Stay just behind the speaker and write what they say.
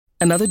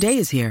Another day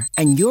is here,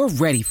 and you're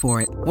ready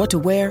for it. What to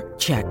wear?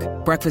 Check.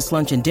 Breakfast,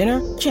 lunch, and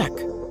dinner? Check.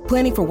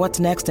 Planning for what's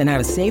next and how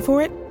to save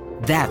for it?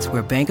 That's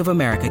where Bank of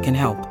America can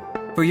help.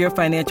 For your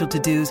financial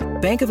to-dos,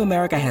 Bank of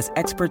America has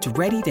experts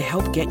ready to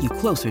help get you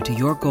closer to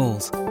your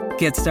goals.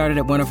 Get started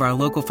at one of our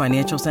local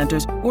financial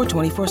centers or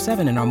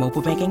 24/7 in our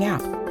mobile banking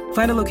app.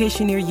 Find a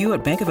location near you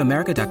at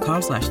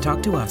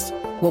bankofamerica.com/talktous.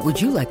 What would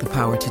you like the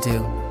power to do?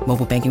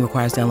 Mobile banking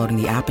requires downloading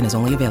the app and is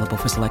only available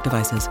for select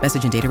devices.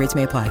 Message and data rates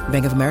may apply.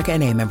 Bank of America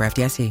N.A., member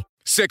FDIC.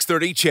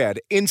 630 CHED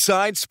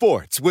Inside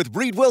Sports with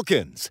Reed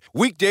Wilkins.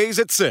 Weekdays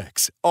at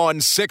 6 on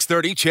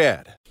 630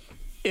 CHED.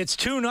 It's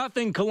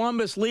 2-0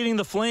 Columbus leading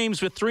the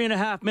Flames with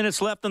 3.5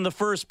 minutes left in the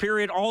first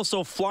period.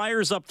 Also,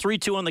 Flyers up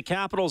 3-2 on the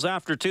Capitals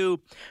after 2.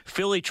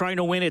 Philly trying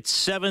to win its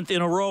 7th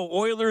in a row.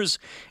 Oilers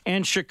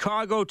and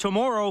Chicago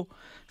tomorrow.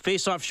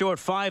 Face-off show at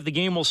 5. The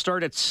game will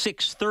start at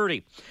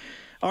 6:30.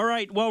 All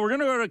right, well, we're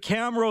going to go to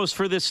Camrose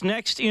for this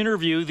next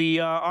interview. The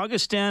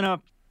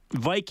Augustana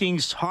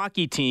Vikings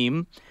hockey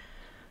team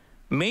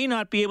may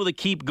not be able to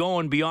keep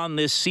going beyond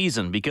this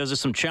season because of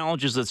some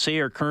challenges that they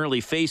are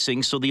currently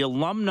facing. So the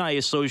Alumni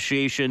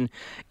Association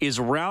is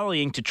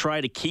rallying to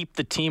try to keep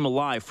the team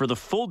alive. For the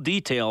full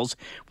details,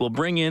 we'll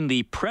bring in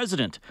the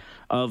president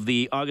of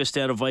the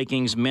Augustana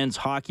Vikings Men's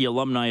Hockey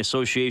Alumni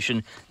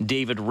Association,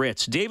 David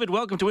Ritz. David,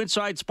 welcome to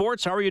Inside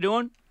Sports. How are you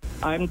doing?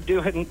 I'm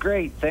doing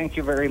great. Thank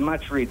you very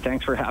much, Reed.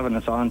 Thanks for having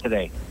us on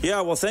today.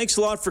 Yeah, well, thanks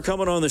a lot for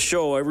coming on the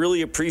show. I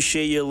really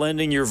appreciate you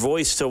lending your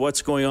voice to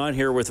what's going on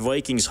here with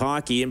Vikings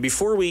hockey. And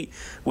before we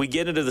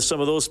get into some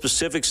of those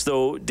specifics,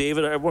 though,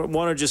 David, I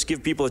want to just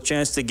give people a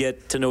chance to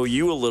get to know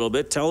you a little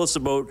bit. Tell us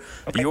about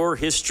your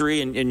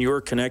history and your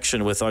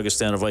connection with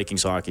Augustana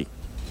Vikings hockey.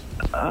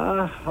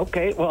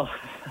 Okay, well,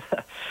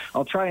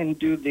 I'll try and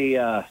do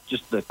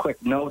just the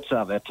quick notes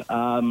of it.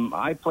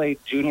 I played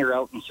junior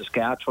out in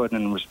Saskatchewan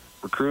and was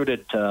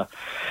recruited to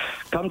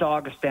come to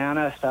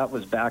Augustana. That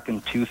was back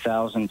in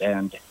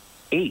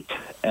 2008.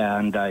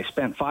 And I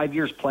spent 5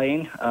 years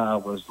playing.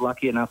 Was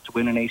lucky enough to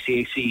win an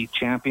ACAC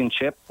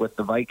championship with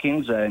the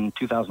Vikings in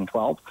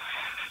 2012.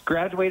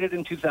 Graduated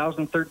in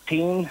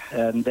 2013,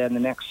 and then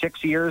the next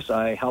 6 years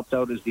I helped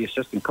out as the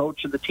assistant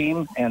coach of the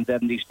team. And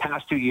then these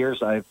past 2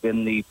 years I've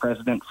been the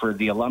president for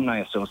the Alumni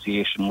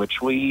Association, which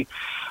we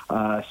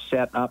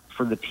set up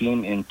for the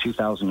team in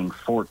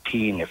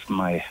 2014, if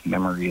my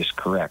memory is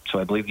correct. So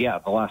I believe,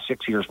 the last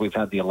 6 years we've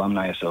had the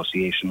Alumni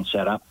Association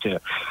set up to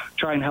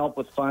try and help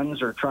with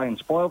funds or try and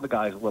spoil the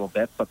guys a little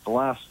bit. But the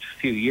last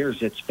few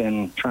years it's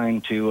been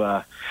trying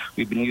to,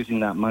 we've been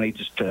using that money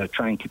just to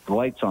try and keep the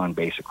lights on,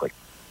 basically.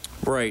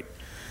 Right.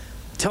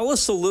 Tell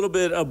us a little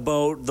bit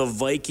about the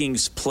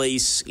Vikings'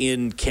 place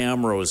in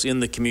Camrose,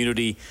 in the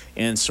community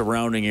and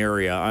surrounding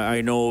area.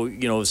 I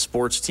know,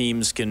 sports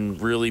teams can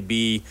really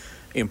be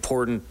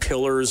important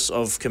pillars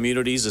of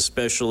communities,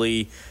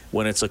 especially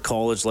when it's a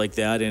college like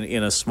that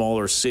in a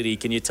smaller city.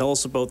 Can you tell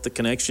us about the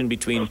connection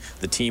between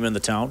the team and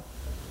the town?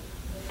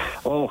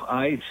 Oh,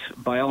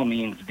 by all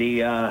means.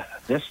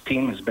 This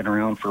team has been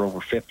around for over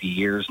 50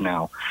 years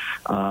now.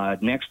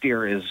 Next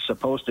year is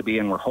supposed to be,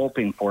 and we're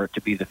hoping for it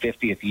to be, the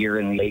 50th year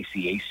in the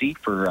ACAC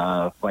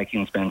for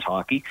Vikings men's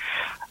hockey.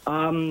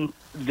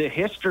 The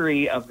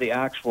history of the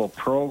actual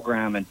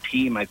program and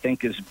team, I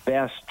think, is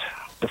best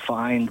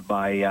defined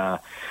by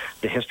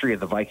the history of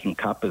the Viking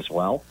Cup as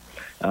well.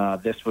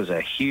 This was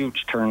a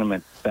huge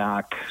tournament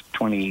back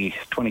 20,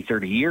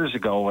 30 years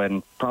ago,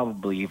 and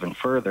probably even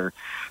further,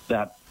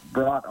 that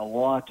brought a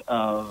lot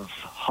of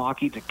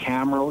hockey to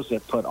Camrose,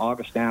 that put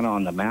Augustana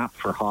on the map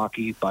for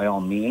hockey by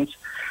all means.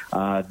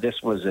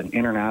 This was an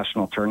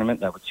international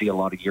tournament that would see a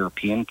lot of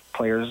European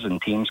players and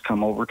teams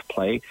come over to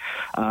play.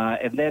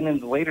 And then in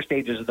the later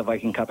stages of the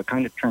Viking Cup, it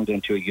kind of turned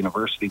into a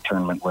university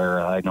tournament where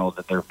I know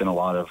that there have been a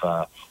lot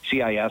of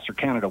CIS, or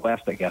Canada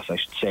West, I guess I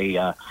should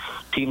say,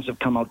 teams have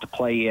come out to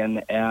play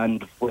in.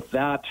 And with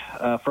that,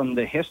 from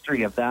the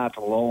history of that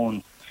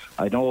alone,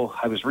 I know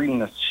I was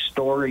reading a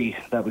story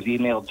that was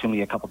emailed to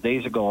me a couple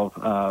days ago,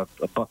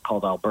 a book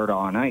called Alberta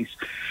on Ice.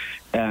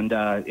 And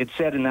it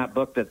said in that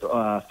book that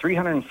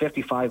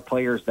 355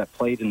 players that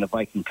played in the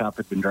Viking Cup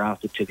had been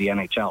drafted to the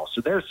NHL.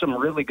 So there's some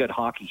really good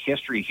hockey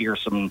history here.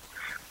 Some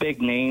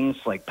big names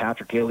like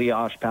Patrick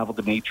Elias, Pavel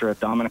Demitra,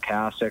 Dominik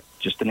Hasek,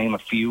 just to name a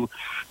few,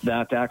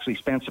 that actually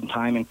spent some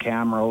time in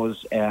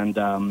Camrose. And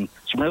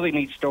some really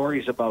neat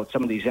stories about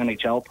some of these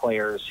NHL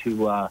players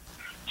who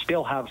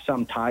still have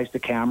some ties to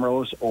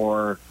Camrose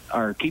or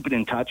are keeping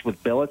in touch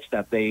with billets,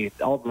 that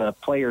all the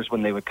players,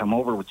 when they would come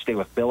over, would stay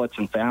with billets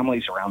and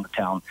families around the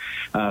town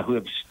who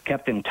have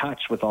kept in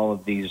touch with all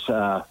of these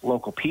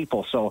local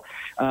people. So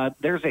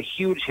there's a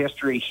huge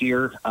history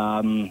here.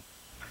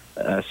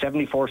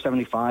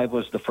 74-75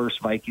 was the first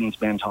Vikings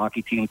men's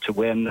hockey team to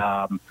win.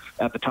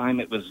 At the time,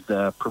 it was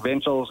the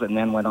provincials, and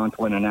then went on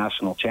to win a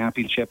national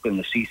championship in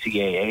the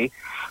CCAA.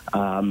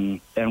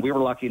 And we were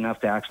lucky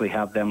enough to actually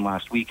have them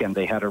last weekend.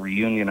 They had a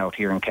reunion out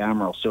here in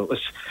Camrose, so it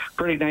was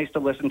pretty nice to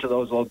listen to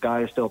those old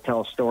guys still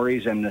tell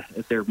stories, and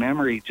their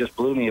memory just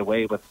blew me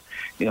away with,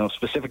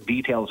 specific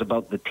details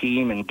about the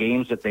team and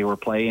games that they were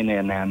playing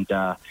in. And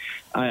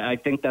I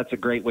think that's a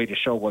great way to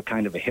show what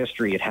kind of a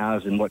history it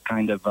has and what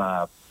kind of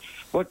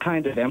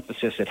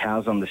emphasis it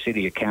has on the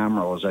city of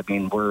Camrose. I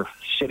mean,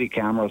 city of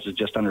Camrose is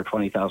just under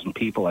 20,000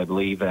 people, I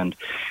believe. And,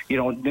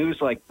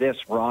 news like this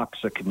rocks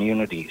a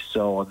community.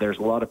 So there's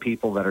a lot of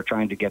people that are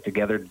trying to get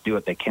together to do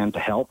what they can to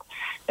help.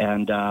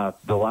 And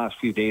the last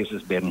few days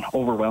has been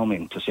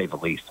overwhelming, to say the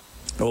least.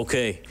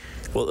 Okay.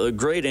 Well, a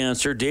great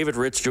answer. David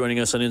Ritz joining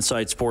us on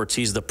Inside Sports.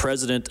 He's the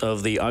president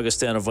of the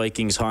Augustana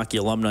Vikings Hockey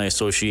Alumni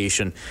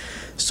Association.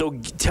 So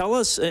tell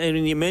us,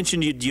 and you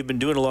mentioned you've been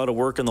doing a lot of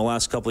work in the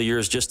last couple of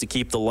years just to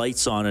keep the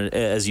lights on,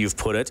 as you've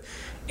put it.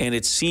 And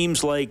it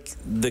seems like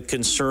the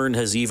concern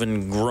has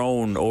even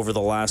grown over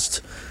the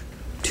last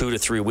 2 to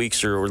 3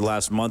 weeks or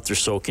last month or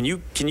so. Can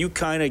you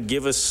kind of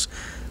give us...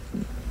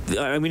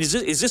 I mean, is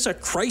this a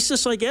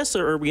crisis, I guess?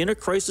 Or are we in a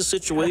crisis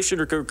situation?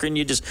 Or can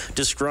you just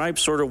describe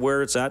sort of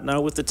where it's at now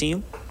with the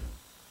team?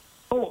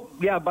 Oh,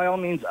 yeah, by all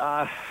means.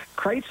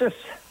 Crisis,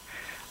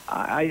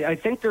 I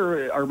think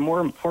there are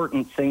more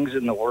important things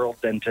in the world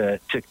than to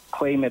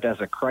claim it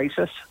as a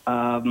crisis.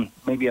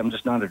 Maybe I'm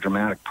just not a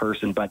dramatic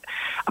person, but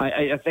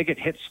I think it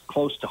hits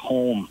close to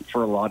home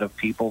for a lot of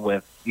people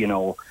with,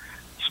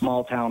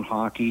 small-town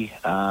hockey.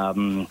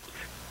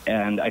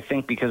 And I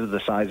think because of the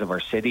size of our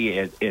city,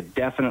 it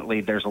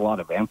definitely, there's a lot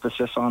of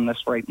emphasis on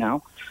this right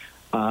now.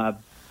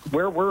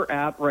 Where we're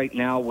at right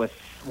now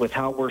with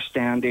how we're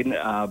standing,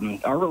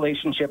 our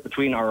relationship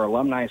between our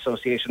Alumni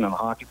Association and the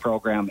hockey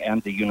program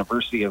and the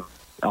University of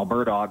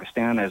Alberta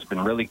Augustana has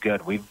been really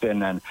good. We've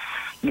been in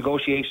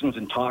negotiations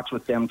and talks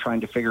with them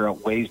trying to figure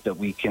out ways that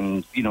we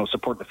can,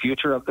 support the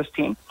future of this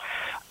team.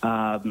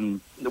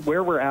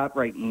 Where we're at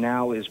right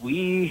now is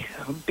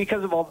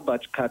because of all the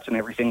budget cuts and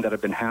everything that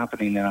have been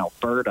happening in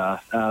Alberta,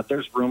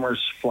 there's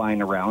rumors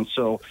flying around.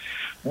 So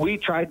we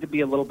tried to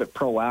be a little bit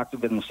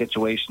proactive in the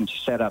situation to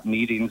set up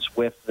meetings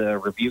with the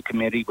review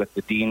committee, with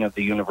the dean of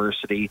the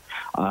university,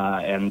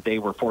 and they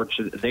were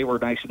fortunate. They were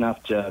nice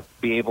enough to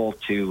be able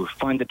to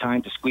find the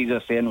time to squeeze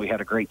us in. We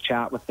had a great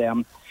chat with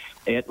them.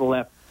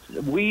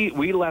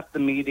 We left the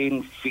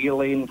meeting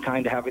feeling,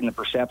 kind of having the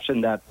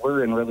perception that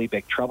we're in really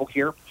big trouble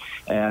here.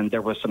 And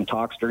there was some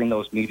talks during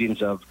those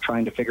meetings of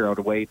trying to figure out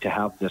a way to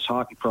have this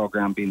hockey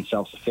program being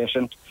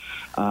self-sufficient.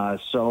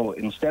 So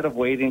instead of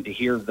waiting to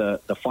hear the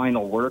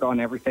final word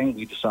on everything,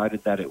 we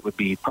decided that it would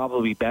be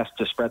probably best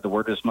to spread the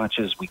word as much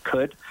as we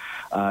could,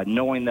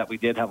 knowing that we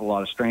did have a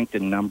lot of strength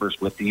in numbers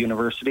with the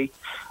university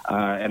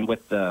and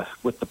with the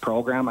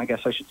program, I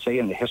guess I should say,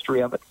 and the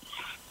history of it.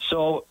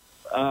 So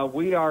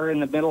we are in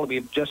the middle.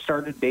 We've just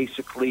started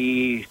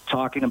basically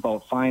talking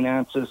about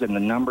finances and the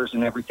numbers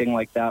and everything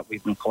like that.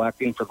 We've been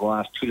collecting for the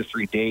last 2 to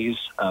 3 days.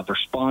 The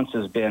response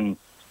has been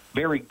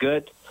very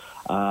good.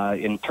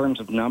 In terms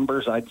of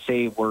numbers, I'd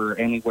say we're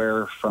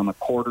anywhere from a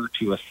quarter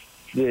to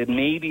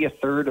maybe a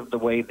third of the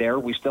way there.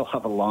 We still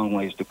have a long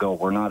ways to go.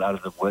 We're not out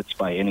of the woods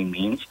by any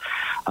means.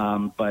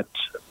 But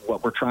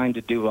what we're trying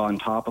to do on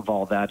top of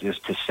all that is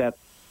to set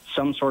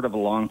some sort of a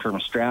long-term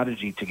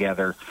strategy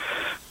together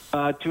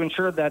to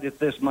ensure that if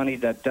this money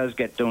that does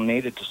get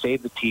donated to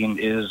save the team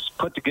is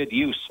put to good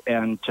use,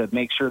 and to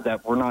make sure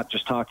that we're not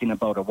just talking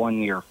about a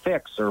one-year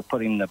fix or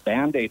putting the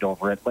Band-Aid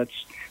over it.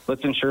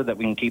 Let's ensure that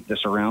we can keep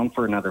this around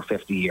for another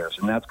 50 years,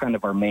 and that's kind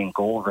of our main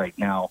goal right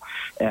now.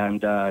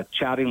 And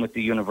chatting with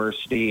the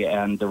university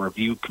and the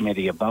review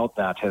committee about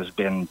that has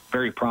been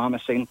very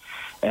promising,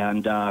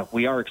 and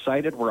we are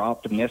excited, we're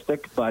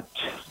optimistic, but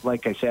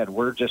like I said,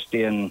 we're just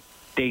in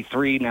day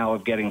 3 now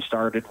of getting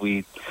started.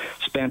 We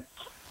spent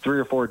 3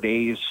 or 4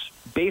 days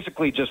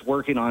basically just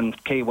working on,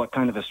 okay, what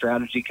kind of a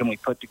strategy can we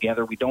put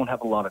together? We don't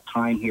have a lot of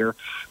time here.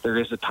 There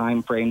is a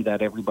time frame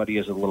that everybody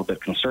is a little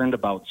bit concerned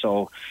about,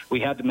 so we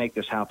had to make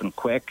this happen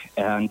quick.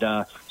 And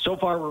so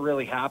far we're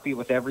really happy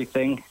with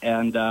everything,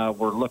 and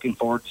we're looking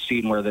forward to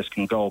seeing where this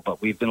can go.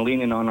 But we've been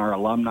leaning on our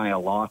alumni a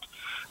lot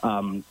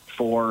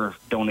for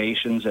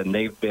donations, and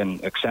they've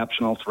been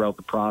exceptional throughout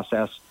the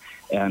process.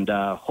 And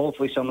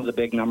hopefully some of the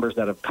big numbers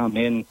that have come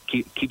in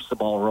keeps the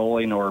ball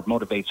rolling or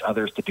motivates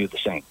others to do the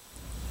same.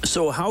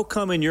 So how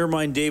come in your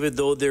mind, David,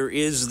 though, there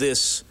is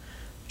this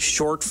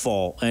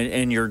shortfall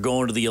and you're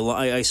going to the –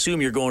 I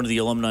assume you're going to the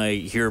alumni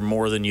here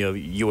more than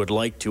you would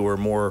like to, or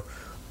more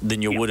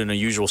than you would in a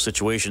usual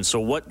situation.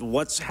 So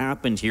what's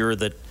happened here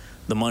that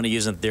the money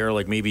isn't there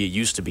like maybe it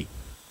used to be?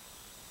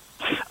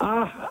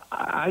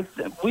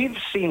 We've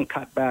seen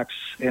cutbacks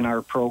in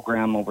our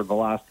program over the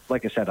last,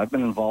 like I said, I've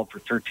been involved for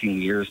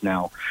 13 years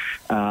now.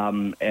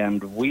 And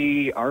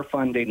our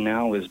funding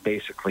now is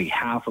basically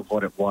half of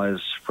what it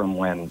was from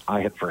when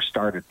I had first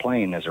started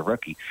playing as a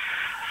rookie.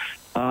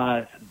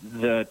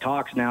 The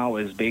talks now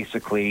is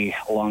basically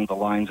along the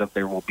lines of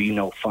there will be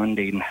no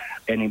funding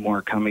any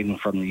more coming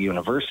from the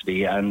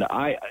university. And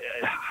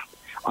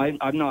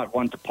I'm not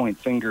one to point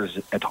fingers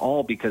at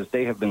all, because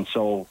they have been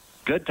so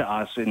good to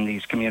us in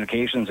these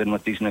communications and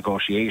with these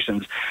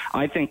negotiations.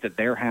 I think that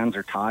their hands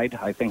are tied.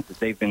 I think that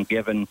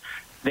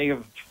they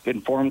have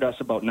informed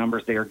us about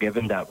numbers they are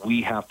given that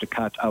we have to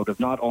cut out of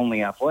not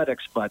only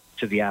athletics, but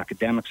to the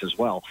academics as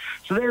well.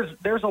 So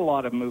there's a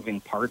lot of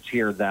moving parts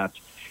here that,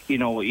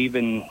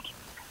 even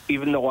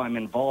though I'm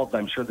involved,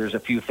 I'm sure there's a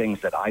few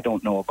things that I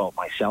don't know about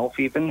myself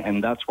even,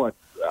 and that's what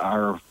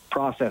our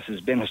process has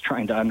been, is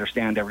trying to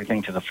understand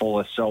everything to the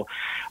fullest. So,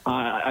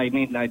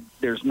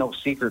 there's no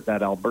secret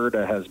that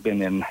Alberta has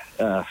been in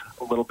a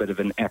little bit of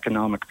an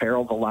economic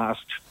peril the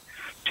last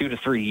 2 to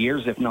 3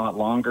 years, if not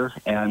longer.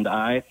 And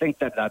I think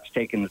that that's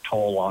taken a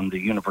toll on the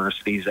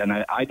universities. And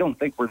I don't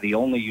think we're the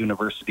only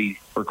university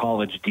or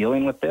college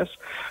dealing with this.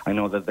 I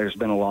know that there's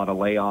been a lot of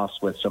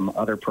layoffs with some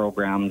other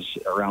programs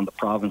around the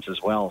province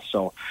as well.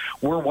 So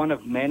we're one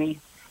of many.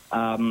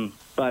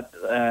 But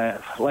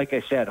like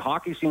I said,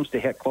 hockey seems to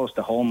hit close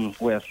to home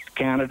with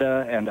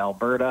Canada and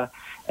Alberta.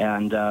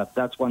 And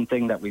that's one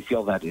thing that we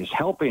feel that is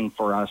helping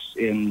for us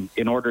in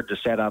order to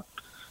set up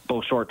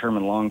both short-term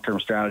and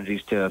long-term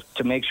strategies to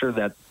make sure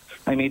that,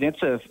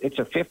 it's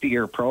a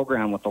 50-year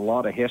program with a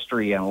lot of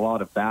history and a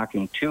lot of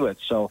backing to it.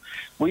 So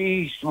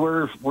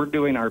we're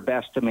doing our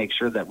best to make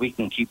sure that we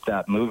can keep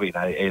that moving.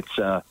 It's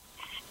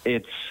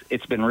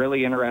been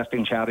really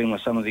interesting chatting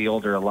with some of the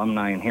older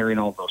alumni and hearing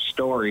all those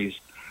stories.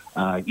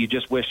 You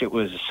just wish it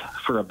was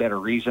for a better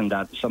reason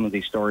that some of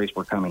these stories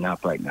were coming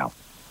up right now.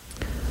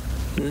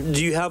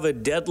 Do you have a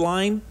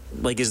deadline?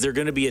 Like, is there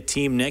going to be a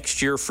team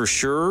next year for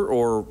sure,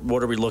 or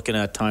what are we looking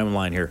at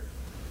timeline here?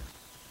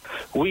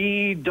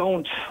 We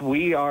don't.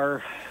 We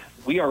are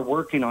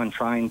working on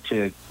trying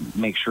to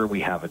make sure we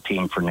have a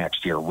team for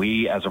next year.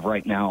 As of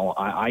right now,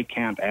 I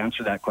can't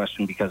answer that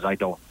question because I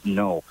don't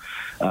know.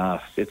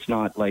 It's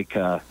not like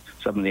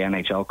some of the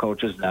NHL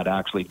coaches that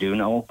actually do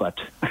know, but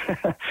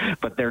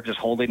they're just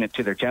holding it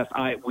to their chest.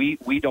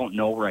 We don't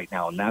know right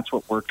now, and that's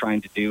what we're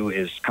trying to do,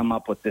 is come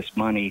up with this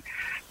money.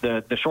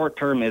 The short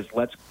term is,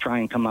 let's try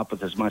and come up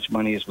with as much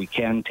money as we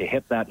can to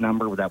hit that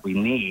number that we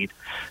need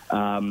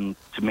to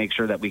make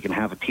sure that we can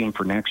have a team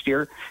for next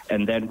year.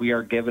 And then we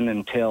are given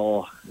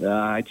until,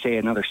 I'd say,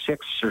 another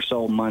 6 or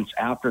so months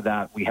after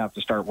that. We have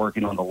to start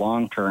working on the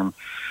long term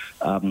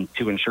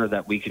to ensure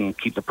that we can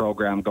keep the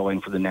program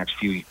going for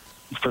the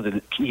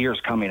years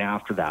coming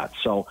after that.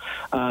 So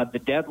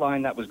the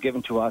deadline that was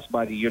given to us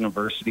by the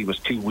university was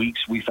 2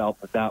 weeks. We felt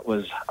that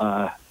was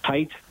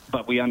tight,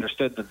 but we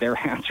understood that their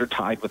hands are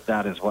tied with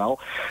that as well.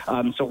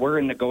 So we're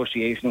in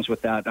negotiations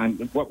with that.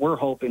 What we're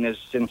hoping is,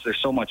 since there's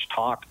so much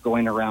talk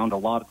going around, a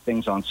lot of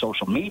things on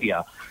social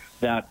media,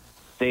 that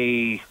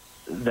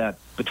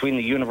between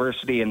the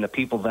university and the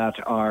people that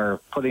are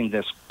putting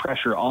this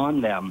pressure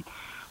on them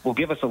will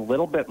give us a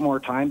little bit more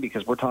time,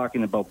 because we're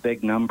talking about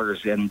big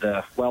numbers and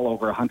well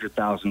over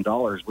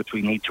 $100,000, which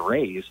we need to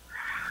raise.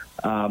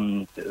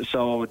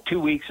 So 2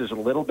 weeks is a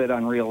little bit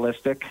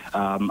unrealistic.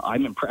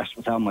 I'm impressed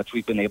with how much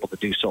we've been able to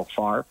do so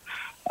far.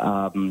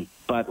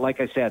 But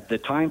like I said, the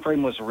time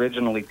frame was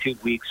originally 2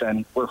 weeks,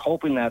 and we're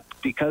hoping that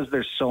because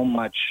there's so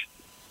much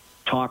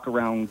talk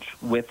around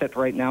with it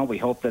right now, we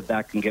hope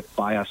that can get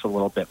by us a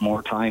little bit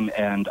more time.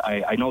 And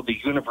I know the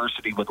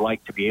university would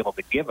like to be able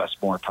to give us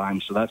more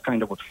time. So that's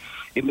kind of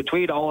in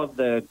between all of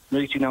the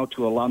reaching out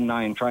to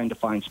alumni and trying to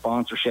find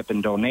sponsorship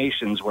and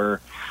donations, we're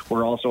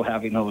also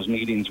having those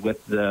meetings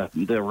with the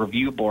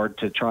review board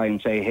to try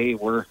and say, hey,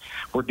 we're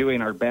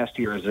doing our best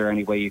here. Is there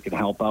any way you can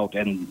help out?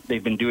 And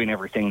they've been doing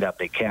everything that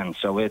they can.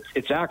 So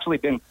it's actually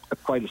been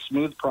quite a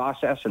smooth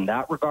process in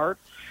that regard.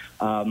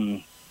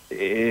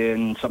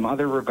 In some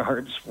other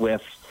regards,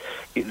 with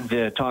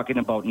the talking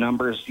about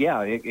numbers,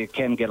 it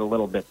can get a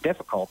little bit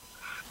difficult.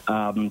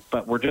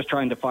 But we're just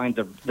trying to find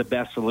the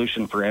best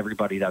solution for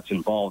everybody that's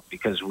involved,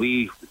 because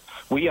we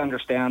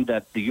understand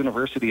that the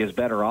university is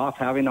better off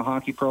having a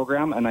hockey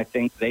program, and I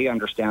think they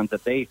understand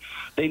that they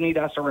need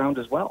us around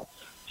as well.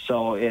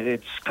 So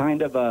it's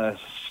kind of a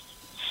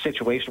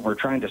situation. We're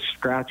trying to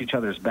scratch each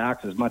other's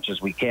backs as much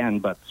as we can,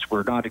 but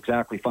we're not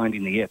exactly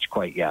finding the itch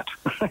quite yet.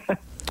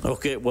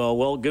 Okay,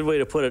 well, good way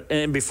to put it.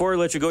 And before I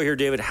let you go here,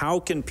 David, how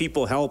can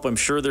people help? I'm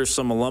sure there's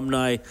some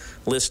alumni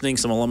listening,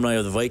 some alumni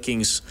of the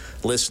Vikings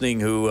listening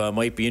who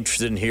might be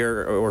interested in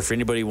here, or if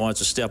anybody wants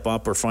to step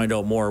up or find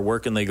out more, where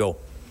can they go?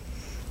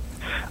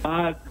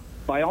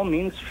 By all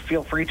means,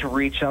 feel free to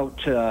reach out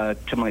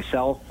to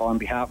myself on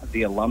behalf of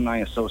the Alumni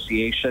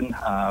Association.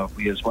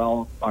 We as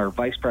well, our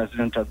vice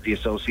president of the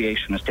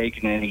association, is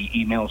taking any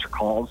emails or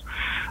calls,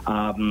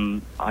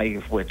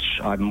 which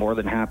I'm more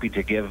than happy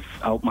to give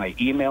out my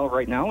email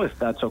right now, if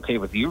that's okay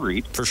with you,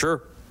 Reed. For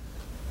sure.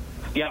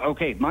 Yeah,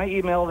 okay. My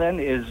email then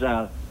is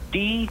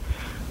dritz,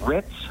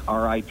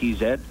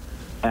 RITZ,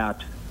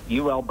 at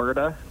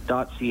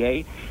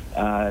ualberta.ca.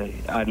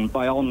 And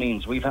by all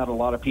means, we've had a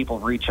lot of people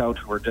reach out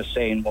who are just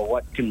saying, well,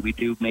 what can we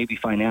do? Maybe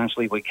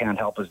financially we can't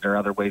help. Is there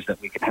other ways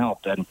that we can help?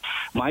 And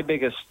my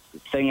biggest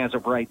thing as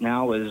of right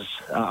now is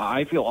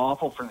I feel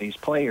awful for these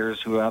players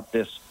who have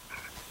this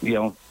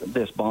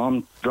this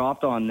bomb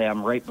dropped on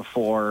them right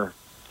before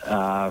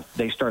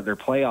they start their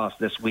playoffs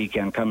this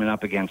weekend coming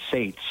up against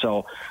SAIT.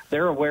 So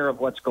they're aware of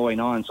what's going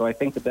on. So I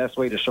think the best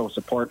way to show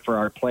support for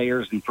our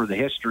players and for the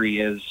history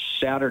is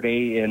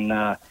Saturday in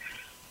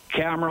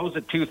Camrose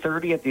at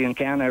 2:30 at the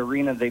Encana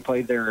Arena. They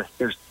played their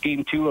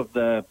game 2 of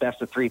the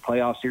best-of-3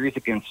 playoff series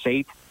against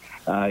SAIT.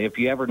 If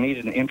you ever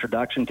need an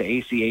introduction to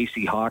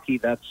ACAC hockey,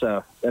 that's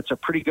a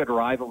pretty good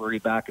rivalry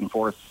back and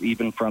forth,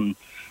 even from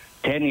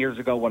 10 years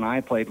ago when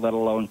I played, let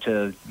alone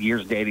to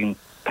years dating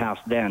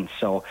past then.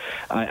 So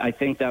I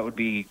think that would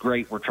be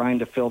great. We're trying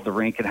to fill the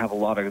rink and have a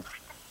lot of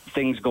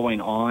things going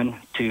on,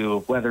 to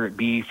whether it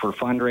be for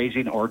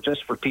fundraising or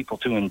just for people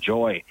to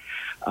enjoy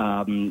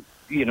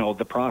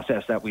the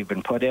process that we've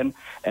been put in,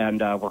 and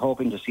we're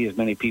hoping to see as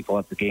many people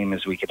at the game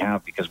as we can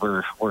have, because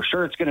we're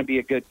sure it's going to be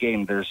a good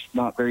game. There's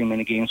not very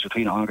many games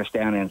between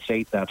Augustana and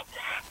SAIT that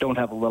don't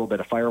have a little bit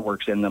of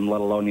fireworks in them,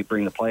 let alone you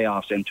bring the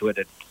playoffs into it.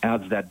 It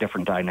adds that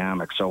different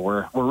dynamic. So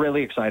we're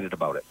really excited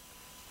about it.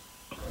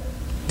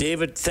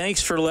 David,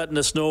 thanks for letting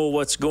us know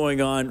what's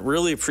going on.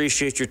 Really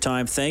appreciate your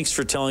time. Thanks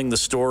for telling the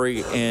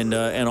story, and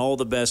all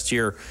the best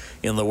here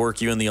in the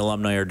work you and the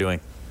alumni are doing.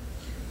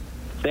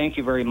 Thank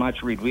you very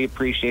much, Reed. We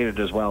appreciate it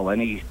as well.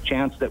 Any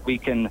chance that we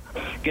can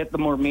get the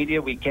more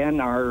media we can.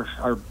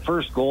 Our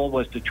first goal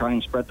was to try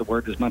and spread the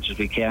word as much as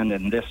we can,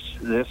 and this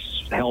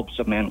helps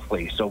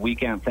immensely. So we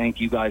can't thank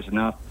you guys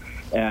enough,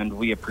 and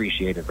we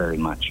appreciate it very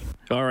much.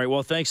 All right.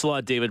 Well, thanks a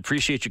lot, David.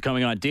 Appreciate you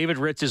coming on. David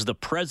Ritz is the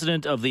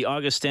president of the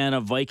Augustana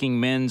Viking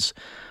Men's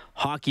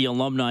Hockey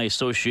Alumni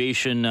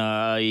Association.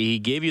 He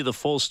gave you the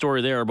full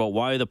story there about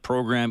why the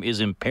program is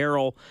in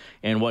peril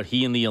and what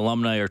he and the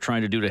alumni are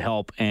trying to do to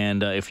help.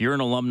 And if you're an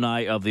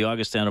alumni of the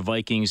Augustana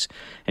Vikings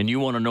and you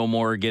want to know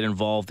more, get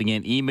involved.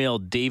 Again, email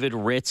David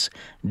Ritz,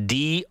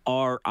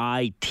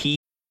 DRIT.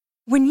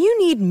 When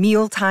you need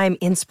mealtime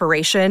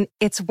inspiration,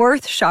 it's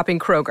worth shopping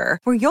Kroger,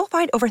 where you'll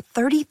find over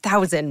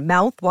 30,000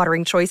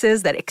 mouth-watering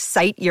choices that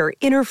excite your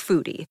inner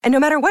foodie. And no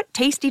matter what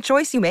tasty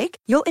choice you make,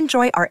 you'll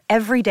enjoy our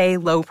everyday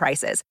low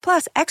prices,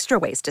 plus extra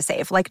ways to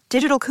save, like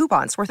digital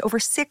coupons worth over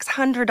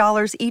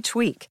 $600 each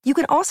week. You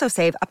can also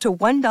save up to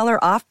 $1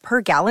 off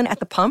per gallon at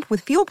the pump with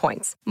fuel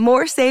points.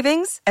 More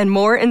savings and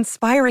more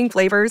inspiring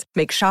flavors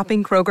make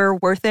shopping Kroger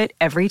worth it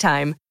every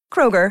time.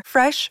 Kroger,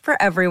 fresh for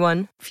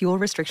everyone. Fuel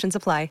restrictions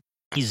apply.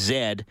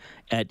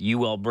 at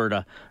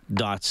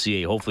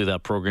ualberta.ca. Hopefully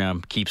that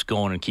program keeps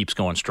going and keeps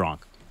going strong.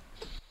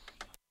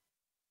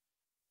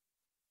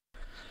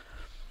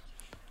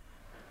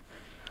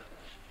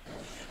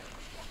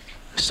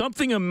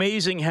 Something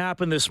amazing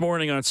happened this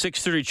morning on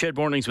 6:30 CHED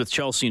Mornings with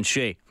Chelsea and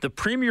Shay. The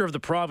Premier of the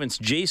province,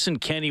 Jason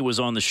Kenney, was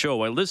on the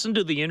show. I listened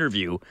to the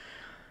interview,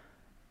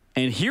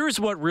 and here's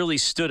what really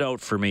stood out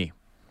for me.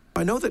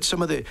 I know that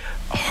some of the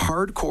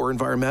hardcore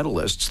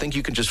environmentalists think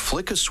you can just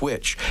flick a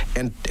switch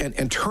and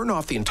turn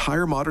off the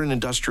entire modern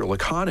industrial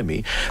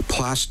economy,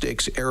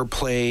 plastics,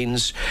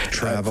 airplanes,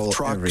 travel,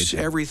 trucks,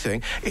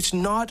 everything. It's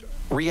not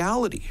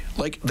reality.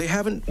 Like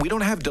we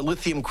don't have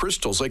dilithium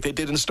crystals like they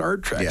did in Star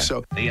Trek. Yeah.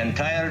 So the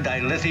entire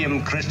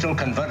dilithium crystal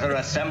converter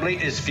assembly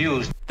is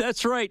fused.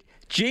 That's right.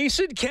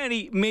 Jason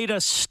Kenney made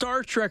a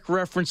Star Trek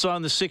reference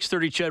on the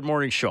 6:30 CHED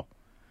Morning Show.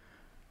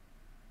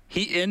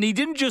 He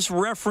didn't just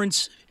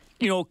reference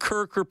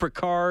Kirk or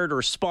Picard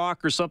or Spock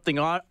or something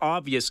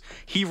obvious.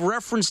 He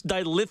referenced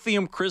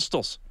dilithium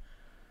crystals.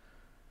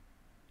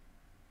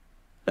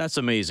 That's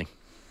amazing.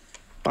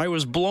 I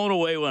was blown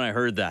away when I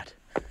heard that.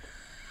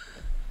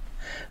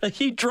 Like,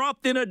 he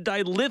dropped in a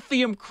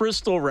dilithium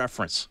crystal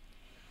reference.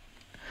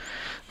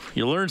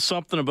 You learn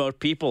something about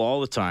people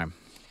all the time.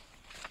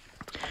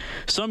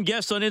 Some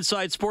guests on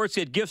Inside Sports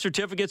get gift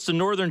certificates to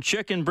Northern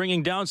Chicken,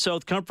 bringing down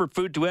South comfort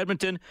food to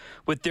Edmonton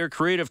with their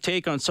creative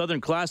take on Southern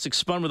classics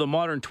spun with a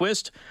modern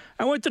twist.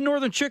 I went to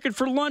Northern Chicken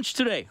for lunch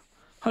today.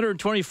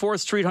 124th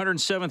Street,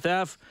 107th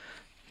Ave.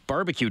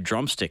 Barbecued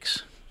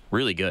drumsticks.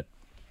 Really good.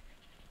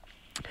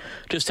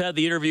 Just had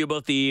the interview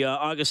about the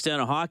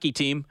Augustana hockey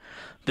team.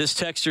 This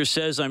texter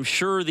says, I'm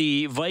sure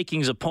the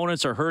Vikings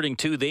opponents are hurting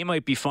too. They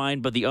might be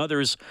fine, but the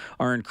others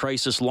are in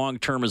crisis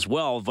long-term as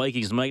well.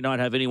 Vikings might not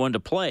have anyone to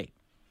play.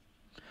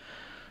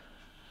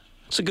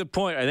 That's a good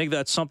point. I think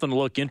that's something to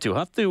look into. I'll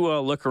have to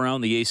look around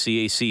the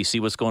ACAC, see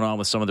what's going on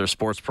with some of their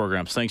sports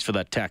programs. Thanks for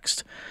that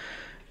text.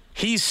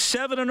 He's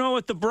 7-0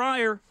 at the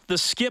Brier, the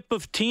skip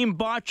of Team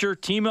Botcher,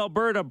 Team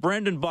Alberta,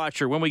 Brendan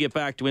Botcher, when we get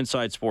back to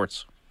Inside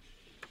Sports.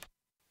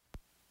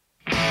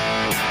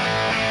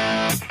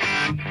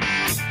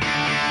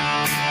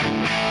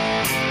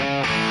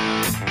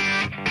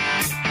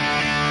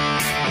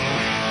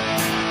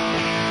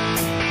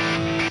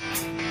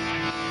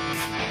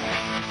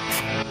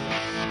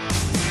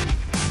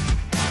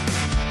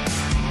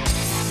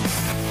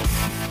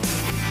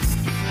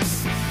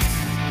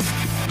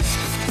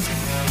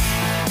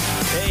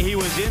 He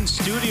was in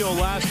studio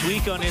last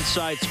week on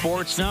Inside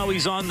Sports. Now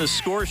he's on the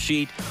score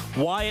sheet.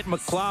 Wyatt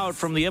McLeod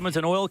from the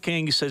Edmonton Oil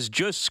Kings has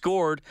just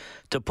scored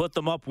to put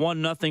them up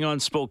 1-0 on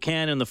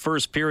Spokane in the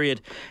first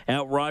period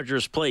at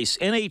Rogers Place.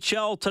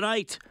 NHL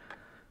tonight.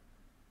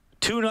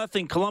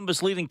 2-0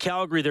 Columbus leading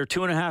Calgary. They're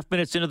 2.5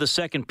 minutes into the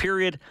second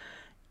period.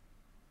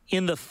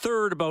 In the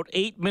third, about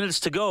 8 minutes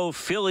to go,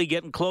 Philly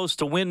getting close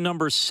to win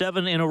number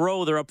 7 in a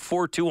row. They're up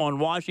 4-2 on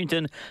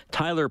Washington.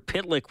 Tyler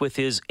Pitlick with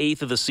his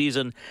 8th of the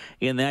season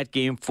in that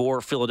game for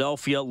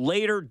Philadelphia.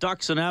 Later,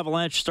 Ducks and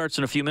Avalanche starts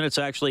in a few minutes,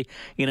 actually,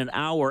 in an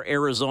hour,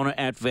 Arizona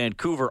at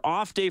Vancouver.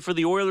 Off day for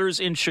the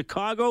Oilers in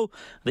Chicago.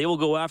 They will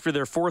go after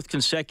their 4th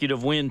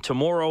consecutive win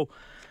tomorrow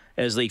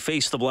as they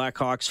face the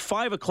Blackhawks.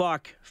 5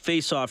 o'clock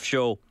face-off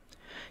show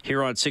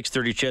here on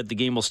 6:30 CHED. The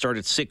game will start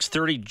at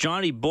 6:30.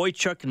 Johnny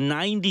Boychuk,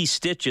 90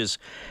 stitches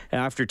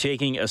after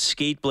taking a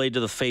skate blade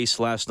to the face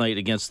last night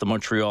against the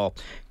Montreal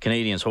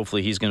Canadiens.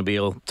 Hopefully he's going to be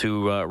able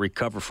to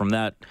recover from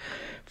that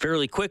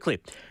fairly quickly.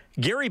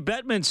 Gary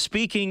Bettman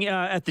speaking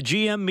at the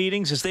GM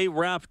meetings as they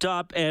wrapped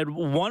up, and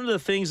one of the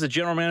things that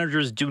general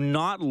managers do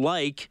not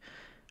like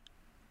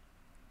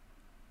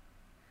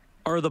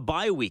are the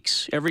bye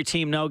weeks. Every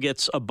team now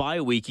gets a bye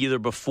week either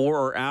before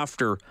or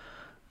after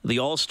the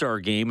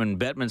All-Star game, and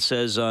Bettman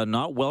says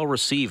not well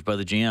received by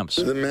the GMs.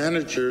 The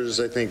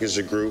managers, I think, as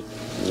a group,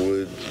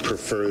 would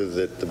prefer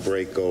that the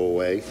break go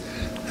away,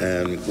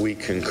 and we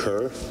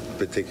concur,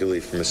 particularly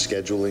from a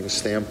scheduling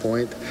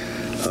standpoint,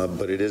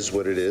 but it is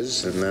what it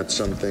is, and that's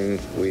something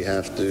we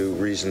have to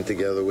reason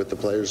together with the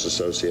Players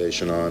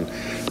Association on,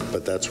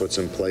 but that's what's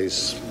in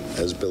place,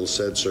 as Bill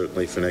said,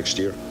 certainly for next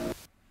year.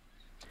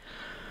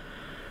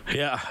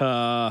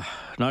 Yeah,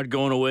 not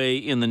going away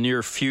in the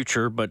near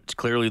future, but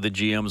clearly the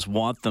GMs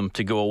want them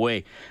to go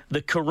away.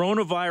 The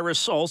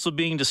coronavirus also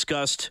being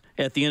discussed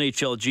at the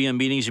NHL GM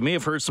meetings. You may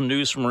have heard some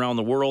news from around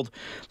the world.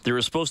 There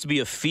is supposed to be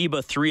a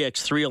FIBA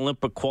 3x3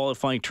 Olympic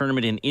qualifying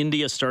tournament in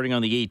India starting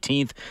on the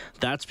 18th.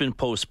 That's been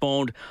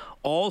postponed.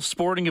 All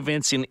sporting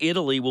events in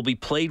Italy will be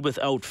played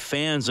without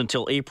fans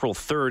until April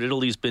 3rd.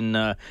 Italy's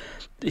been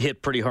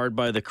hit pretty hard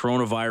by the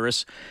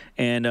coronavirus.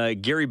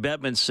 And Gary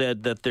Bettman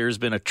said that there's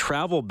been a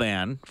travel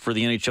ban for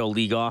the NHL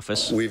league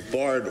office. We've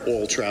barred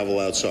all travel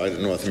outside of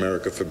North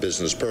America for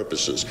business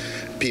purposes.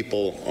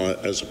 People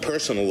as a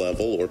personal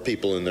level or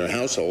people in their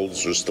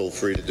households are still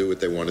free to do what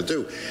they want to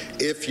do.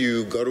 If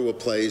you go to a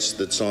place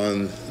that's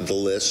on the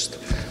list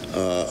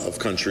of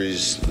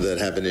countries that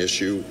have an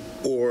issue,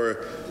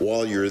 or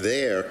while you're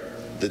there,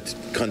 the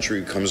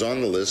country comes on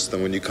the list,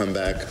 then when you come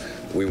back,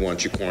 we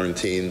want you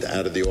quarantined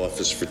out of the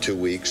office for 2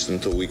 weeks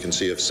until we can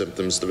see if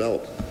symptoms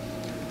develop.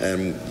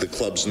 And the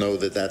clubs know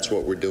that that's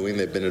what we're doing.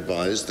 They've been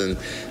advised, and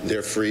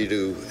they're free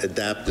to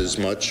adapt as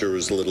much or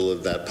as little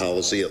of that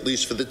policy, at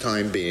least for the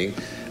time being,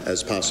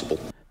 as possible.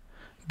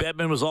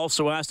 Bettman was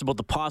also asked about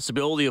the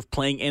possibility of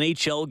playing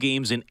NHL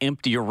games in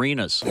empty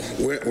arenas.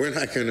 We're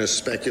not going to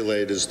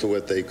speculate as to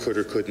what they could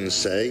or couldn't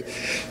say.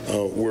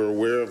 We're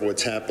aware of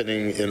what's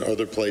happening in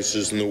other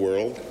places in the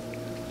world,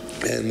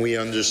 and we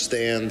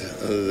understand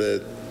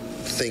that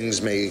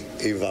things may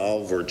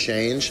evolve or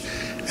change,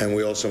 and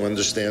we also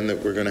understand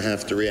that we're going to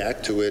have to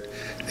react to it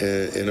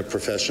in a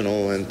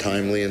professional and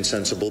timely and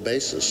sensible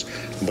basis.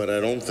 But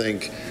I don't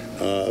think,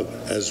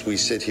 as we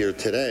sit here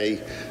today,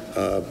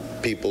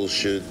 people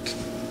should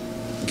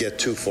get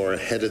too far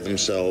ahead of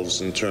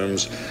themselves in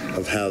terms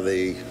of how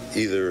they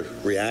either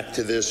react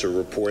to this or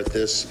report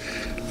this.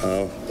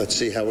 Let's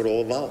see how it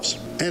all evolves.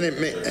 And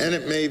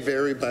it may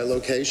vary by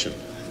location.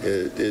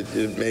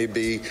 It may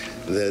be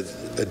that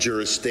a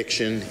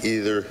jurisdiction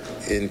either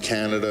in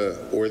Canada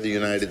or the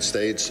United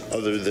States,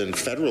 other than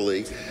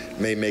federally,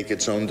 may make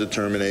its own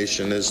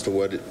determination as to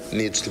what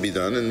needs to be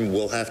done, and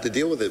we'll have to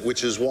deal with it,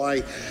 which is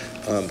why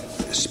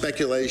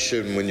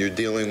speculation when you're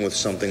dealing with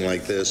something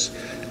like this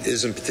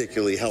isn't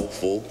particularly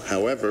helpful.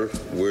 However,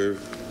 we're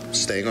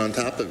staying on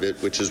top of it,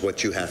 which is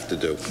what you have to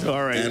do.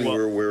 All right, and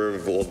we're aware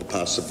of all the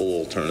possible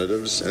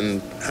alternatives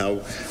and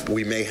how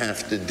we may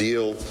have to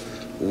deal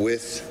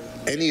with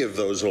any of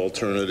those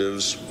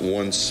alternatives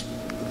once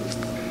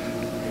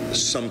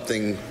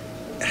something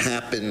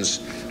happens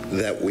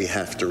that we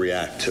have to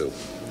react to.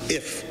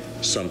 If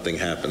something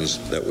happens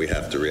that we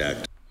have to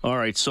react to. All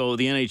right, so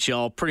the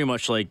NHL, pretty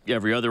much like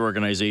every other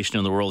organization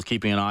in the world,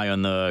 keeping an eye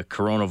on the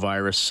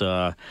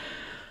coronavirus.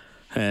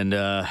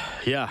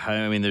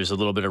 I mean, there's a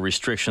little bit of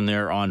restriction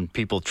there on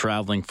people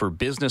traveling for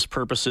business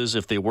purposes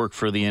if they work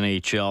for the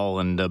NHL,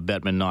 and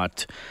Bettman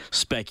not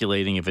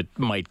speculating if it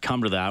might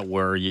come to that,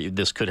 where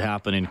this could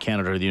happen in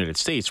Canada or the United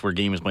States, where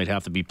games might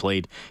have to be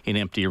played in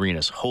empty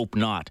arenas. Hope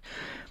not.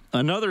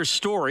 Another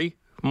story,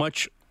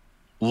 much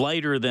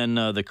lighter than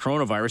the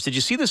coronavirus. Did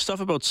you see this stuff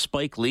about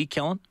Spike Lee,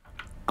 Kellen?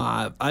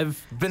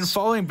 I've been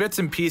following bits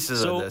and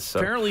pieces of this.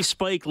 Apparently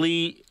Spike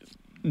Lee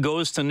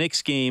goes to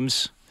Knicks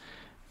games,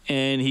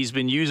 and he's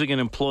been using an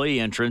employee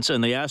entrance,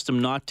 and they asked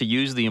him not to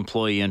use the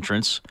employee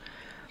entrance,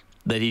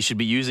 that he should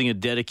be using a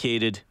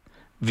dedicated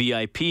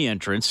VIP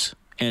entrance,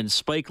 and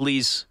Spike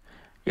Lee's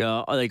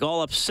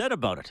all upset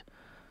about it.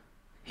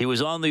 He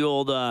was on the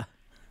old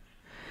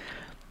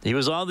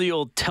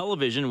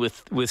television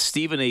with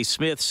Stephen A.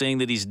 Smith saying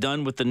that he's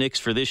done with the Knicks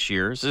for this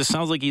year. So it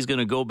sounds like he's going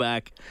to go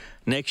back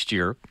next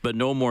year, but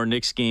no more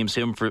Knicks games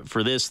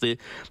for this. The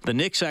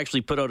Knicks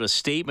actually put out a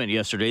statement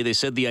yesterday. They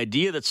said the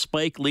idea that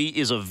Spike Lee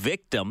is a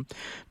victim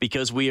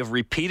because we have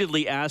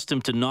repeatedly asked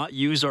him to not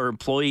use our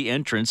employee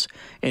entrance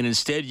and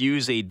instead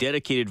use a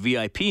dedicated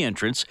VIP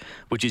entrance,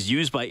 which is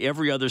used by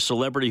every other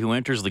celebrity who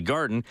enters the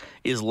Garden,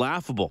 is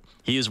laughable.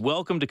 He is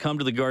welcome to come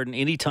to the Garden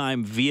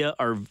anytime via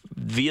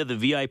the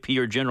VIP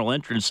or general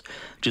entrance,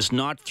 just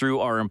not through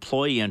our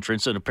employee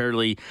entrance. And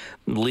apparently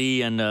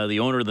Lee and the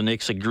owner of the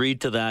Knicks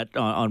agreed to that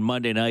on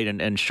Monday night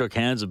and shook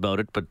hands about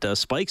it. But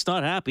Spike's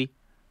not happy.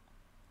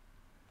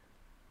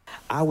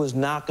 I was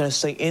not going to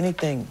say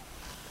anything.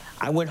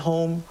 I went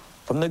home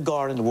from the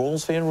Garden, the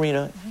World's Fair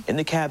Arena, in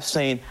the cab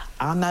saying,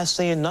 I'm not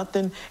saying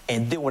nothing.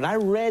 And then when I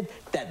read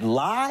that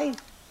lie,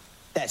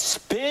 that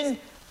spin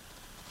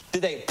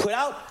that they put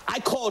out, I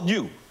called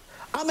you.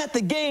 I'm at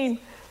the game.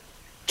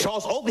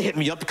 Charles Oakley hit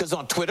me up because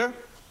on Twitter.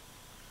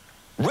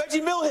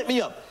 Reggie Miller hit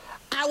me up.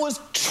 I was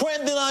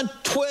trending on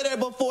Twitter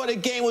before the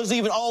game was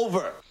even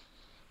over.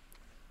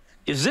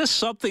 Is this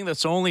something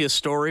that's only a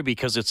story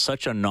because it's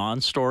such a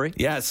non-story?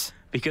 Yes.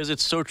 Because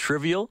it's so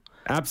trivial?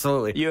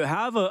 Absolutely. You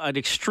have an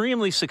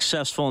extremely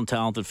successful and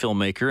talented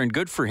filmmaker, and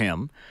good for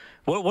him.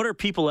 What are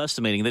people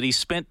estimating? That he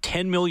spent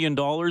 $10 million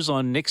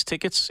on Knicks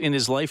tickets in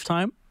his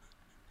lifetime?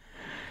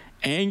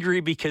 Angry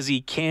because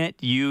he can't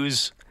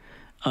use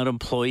an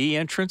employee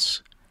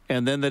entrance,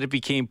 and then that it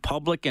became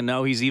public, and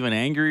now he's even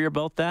angrier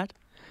about that?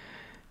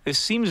 This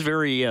seems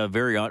very,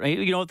 very odd.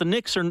 You know, the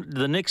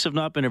Knicks have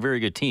not been a very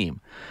good team.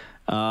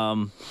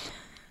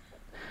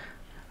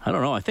 I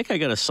don't know. I think I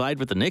got to side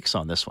with the Knicks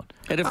on this one.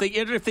 And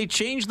if they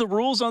change the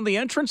rules on the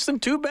entrance, then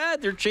too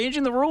bad. They're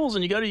changing the rules,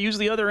 and you got to use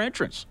the other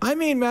entrance. I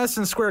mean,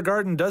 Madison Square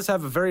Garden does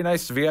have a very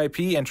nice VIP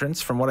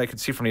entrance, from what I could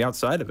see from the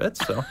outside of it.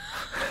 So,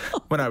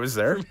 when I was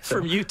there,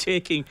 from you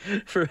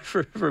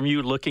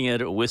looking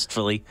at it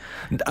wistfully,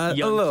 young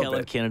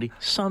Kellen Kennedy.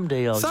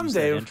 Someday I'll use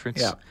that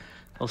entrance. Yeah.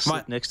 I'll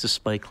sit next to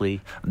Spike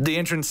Lee. The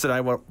entrance that I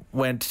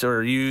went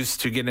or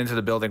used to get into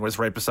the building was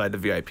right beside the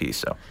VIP.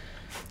 So.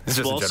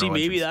 Well, see,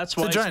 maybe that's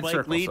why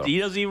Spike Lee, he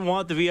doesn't even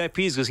want the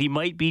VIPs because he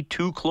might be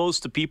too close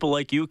to people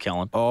like you,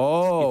 Kellen.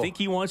 Oh. You think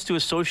he wants to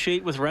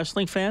associate with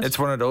wrestling fans? It's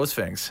one of those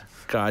things.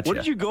 Gotcha. What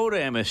did you go to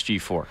MSG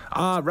for?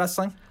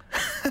 Wrestling.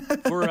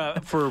 for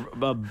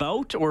a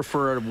bout or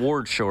for an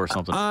award show or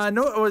something?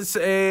 No, it was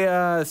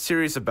a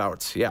series of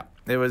bouts. Yeah.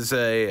 It was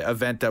a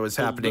event that was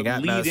happening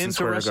at Madison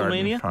Square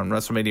Garden on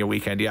WrestleMania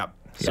weekend. Yeah.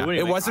 So anyway,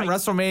 it wasn't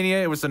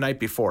WrestleMania. It was the night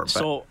before. But.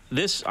 So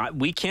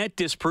we can't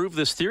disprove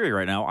this theory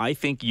right now. I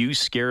think you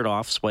scared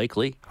off Spike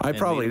Lee. I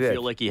probably did.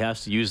 Feel like he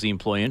has to use the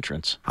employee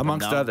entrance.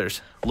 Amongst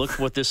others. Look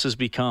what this has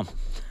become.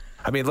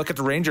 I mean, look at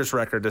the Rangers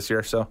record this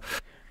year. So.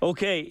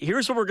 Okay,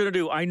 here's what we're going to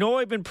do. I know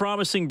I've been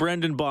promising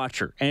Brendan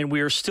Bottcher, and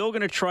we are still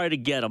going to try to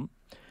get him.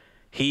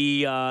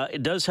 He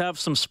does have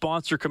some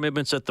sponsor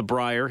commitments at the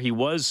Briar. He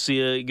was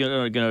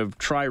going to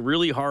try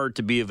really hard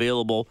to be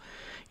available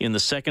in the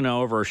second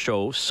hour of our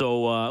show.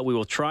 So we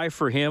will try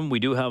for him. We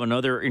do have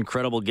another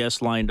incredible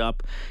guest lined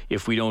up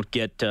if we don't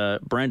get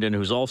Brendan,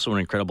 who's also an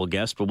incredible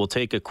guest. But we'll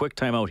take a quick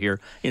time out here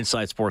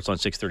inside Sports on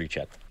 630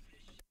 CHED.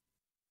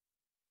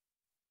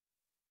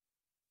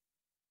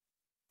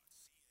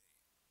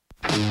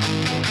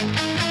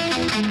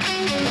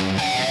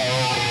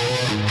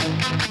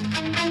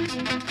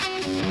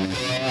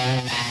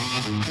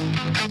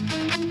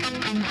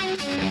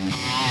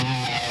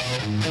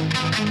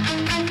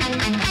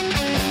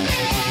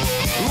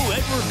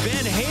 Edward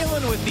Van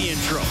Halen with the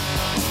intro.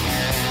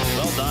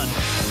 Well done.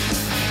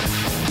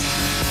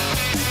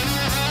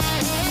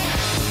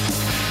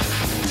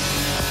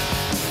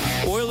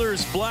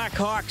 Oilers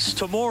Blackhawks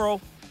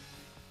tomorrow.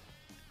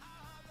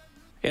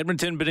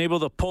 Edmonton been able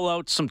to pull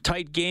out some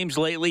tight games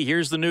lately.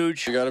 Here's the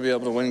Nuge. You got to be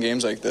able to win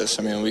games like this.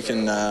 I mean, we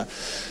can,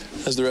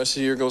 as the rest of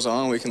the year goes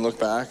on, we can look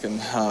back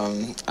and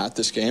at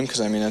this game because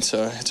I mean it's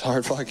a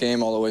hard-fought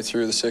game all the way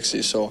through the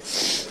 60s. So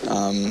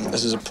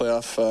this is a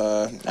playoff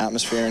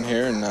atmosphere in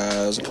here, and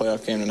it was a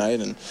playoff game tonight.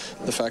 And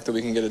the fact that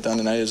we can get it done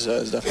tonight is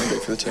definitely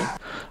big for the team.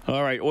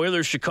 All right,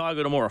 Oilers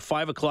Chicago tomorrow.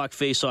 5 o'clock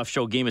face-off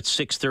show game at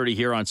 6:30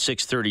 here on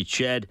 630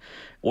 CHED.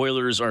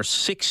 Oilers are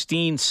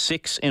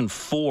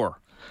 16-6-4.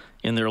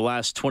 In their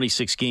last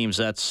 26 games.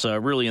 That's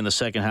really in the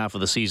second half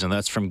of the season.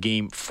 That's from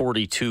game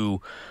 42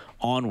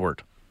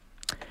 onward.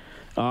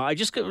 I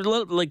just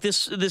like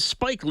this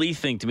Spike Lee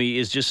thing to me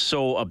is just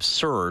so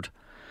absurd.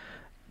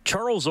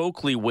 Charles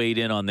Oakley weighed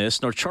in on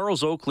this. Now,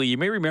 Charles Oakley, you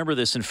may remember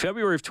this, in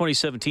February of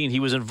 2017, he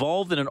was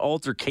involved in an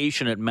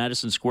altercation at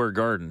Madison Square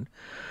Garden.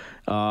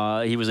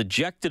 He was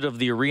ejected of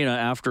the arena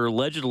after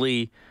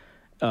allegedly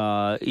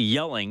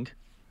yelling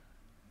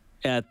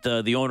at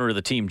the owner of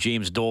the team,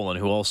 James Dolan,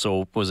 who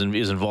also is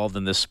involved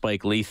in this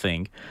Spike Lee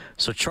thing.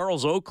 So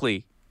Charles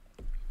Oakley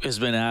has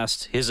been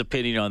asked his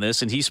opinion on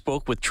this, and he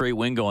spoke with Trey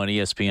Wingo on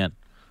ESPN.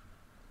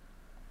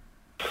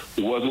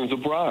 Wasn't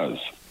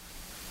surprised.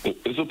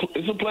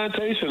 It's a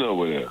plantation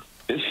over there.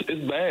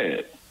 It's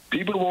bad.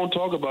 People won't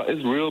talk about it.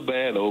 It's real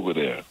bad over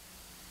there.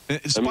 I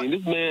mean,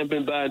 this man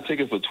been buying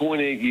tickets for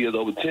 28 years,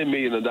 over $10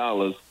 million,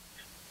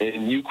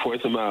 and you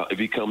question him out if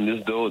he come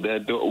this door,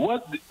 that door.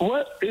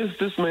 What is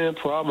this man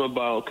problem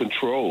about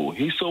control?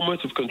 He's so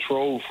much of a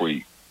control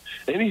freak.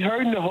 And he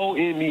hurting the whole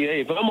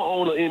NBA. If I'm an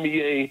owner of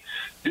NBA,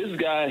 this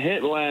guy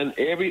headline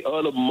every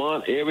other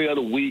month, every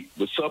other week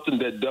with something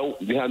that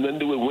don't have nothing to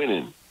do with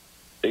winning.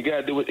 It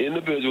got to do with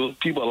individuals,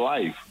 people's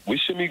life. We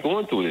shouldn't be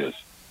going through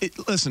this.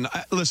 Listen.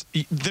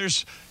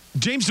 There's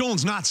James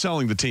Dolan's not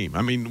selling the team.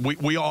 I mean,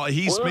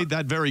 he's made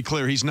that very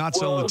clear. He's not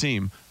selling the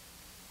team.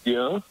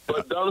 Yeah,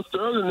 but Donald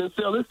Sterling didn't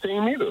sell his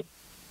team either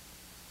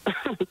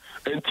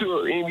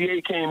until the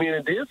NBA came in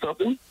and did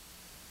something.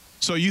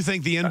 So you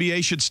think the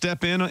NBA should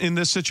step in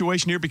this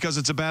situation here because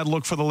it's a bad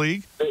look for the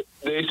league?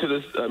 They should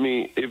have. I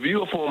mean, if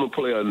you're a former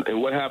player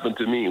and what happened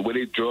to me, where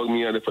they drug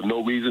me out there for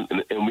no reason,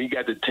 and we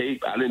got the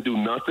tape, I didn't do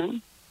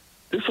nothing.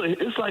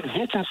 It's like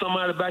hitching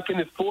somebody back in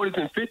his 40s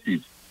and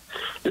 50s.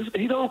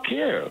 He don't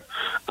care.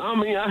 I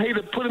mean, I hate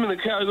to put him in the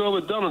category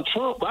with Donald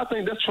Trump, but I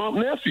think that's Trump's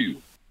nephew.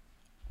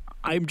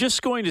 I'm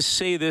just going to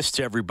say this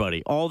to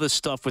everybody, all this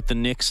stuff with the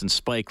Knicks and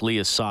Spike Lee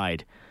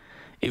aside.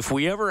 If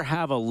we ever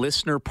have a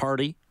listener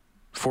party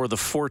for the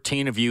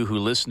 14 of you who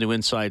listen to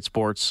Inside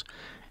Sports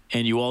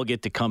and you all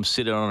get to come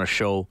sit in on a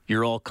show,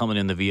 you're all coming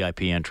in the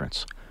VIP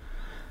entrance.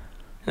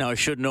 Now, I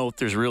should note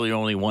there's really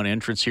only one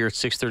entrance here at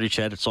 630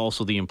 Ched. It's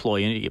also the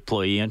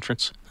employee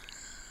entrance.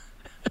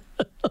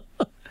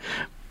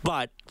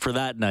 But for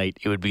that night,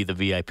 it would be the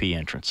VIP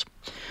entrance.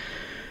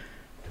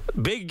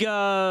 Big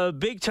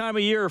time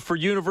of year for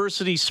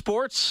university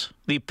sports.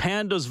 The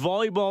Pandas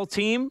volleyball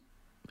team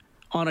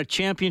on a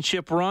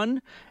championship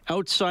run.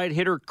 Outside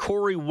hitter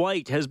Corey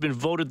White has been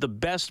voted the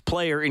best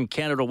player in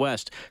Canada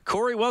West.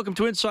 Corey, welcome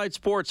to Inside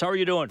Sports. How are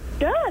you doing?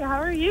 Good.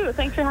 How are you?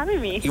 Thanks for having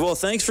me. Well,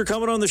 thanks for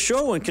coming on the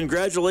show, and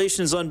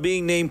congratulations on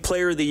being named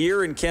Player of the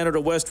Year in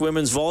Canada West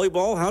Women's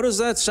Volleyball. How does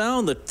that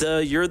sound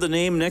that you're the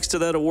name next to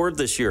that award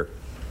this year?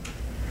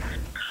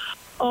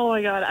 Oh,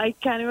 my God. I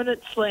can't even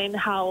explain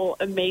how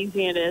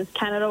amazing it is.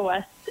 Canada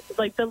West,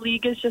 the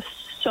league is just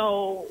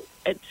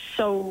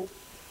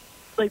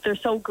they're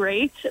so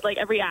great.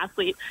 Every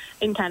athlete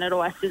in Canada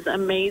West is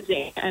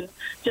amazing. And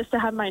just to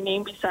have my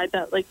name beside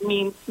that,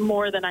 means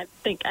more than I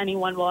think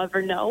anyone will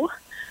ever know.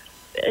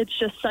 It's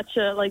just such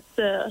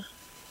the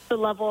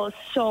level is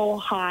so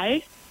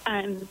high.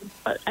 And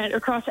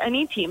across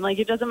any team,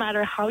 it doesn't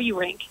matter how you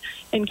rank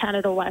in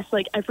Canada West.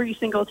 Every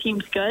single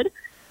team's good.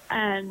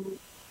 And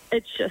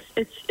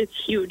it's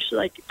huge.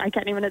 I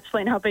can't even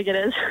explain how big it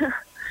is.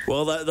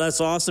 Well,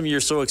 that's awesome.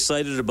 You're so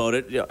excited about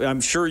it.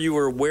 I'm sure you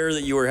were aware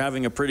that you were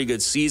having a pretty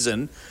good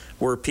season.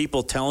 Were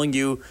people telling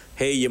you,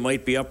 hey, you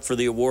might be up for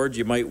the award,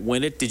 you might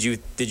win it? Did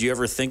you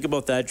ever think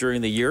about that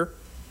during the year?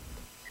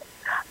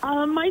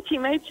 My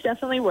teammates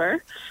definitely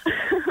were.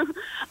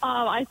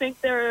 I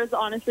think they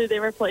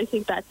were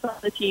placing bets on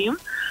the team.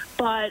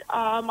 But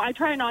I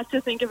try not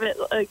to think of it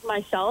like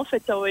myself.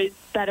 It's always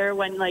better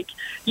when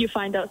you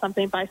find out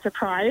something by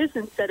surprise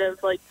instead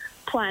of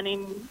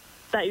planning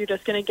that you're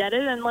just going to get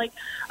it. And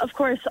of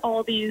course,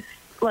 all these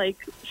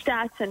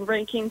stats and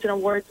rankings and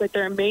awards,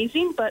 they're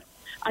amazing, but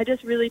I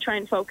just really try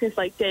and focus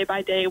day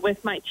by day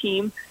with my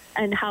team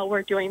and how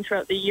we're doing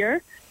throughout the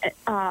year,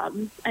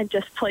 and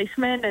just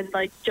placement and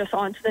just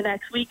on to the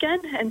next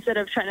weekend instead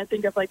of trying to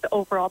think of the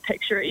overall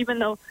picture, even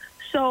though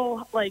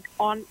so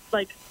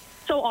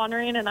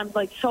honoring and I'm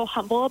so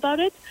humble about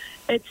it.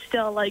 It's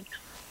still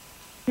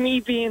me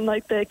being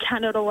the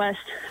Canada West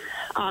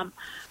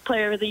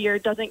Player of the Year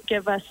doesn't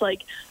give us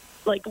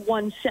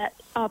one set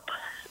up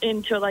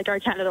into our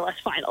Canada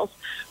West finals,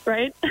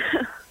 right?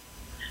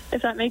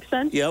 If that makes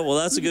sense. Yeah, well,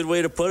 that's a good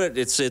way to put it.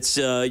 It's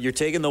you're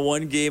taking the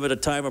one game at a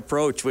time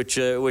approach, which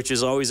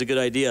is always a good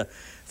idea.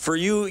 For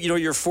you,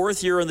 your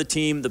fourth year on the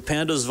team, the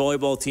Pandas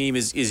volleyball team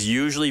is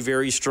usually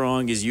very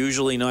strong, is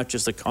usually not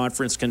just a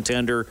conference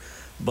contender,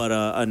 but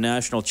a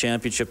national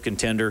championship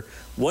contender.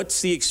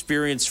 What's the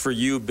experience for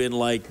you been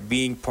like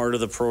being part of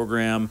the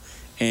program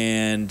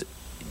and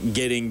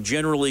getting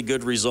generally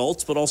good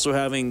results, but also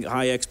having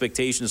high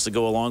expectations to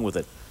go along with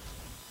it?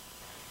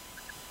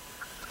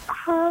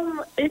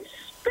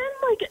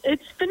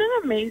 It's been an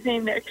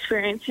amazing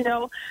experience.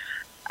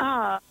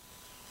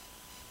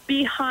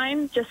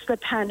 Behind just the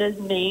Pandas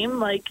name,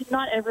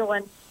 not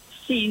everyone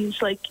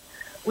sees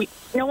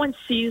no one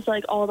sees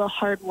all the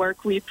hard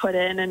work we put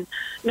in, and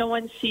no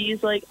one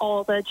sees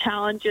all the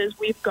challenges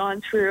we've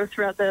gone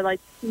throughout the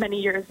many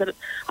years that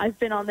I've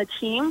been on the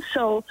team.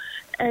 So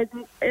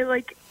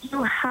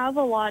you have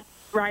a lot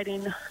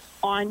riding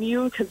on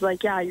you because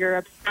you're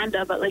a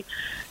Panda, but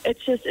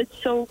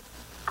it's so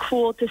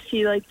cool to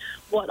see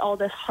what all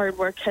this hard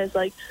work has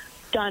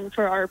done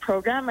for our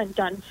program and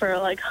done for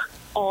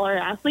all our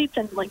athletes,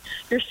 and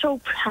you're so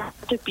proud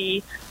to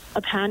be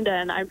a Panda,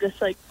 and I'm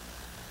just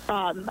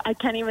I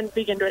can't even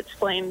begin to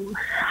explain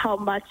how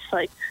much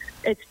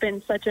it's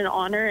been such an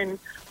honor. And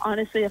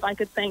honestly, if I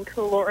could thank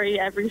Lori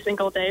every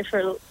single day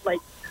for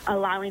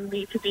allowing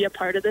me to be a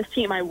part of this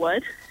team, I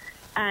would.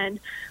 And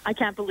I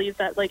can't believe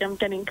that I'm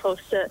getting close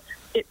to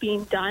it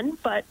being done.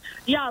 But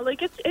yeah,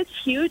 it's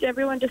huge.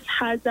 Everyone just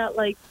has that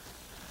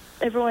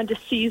everyone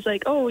just sees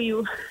oh,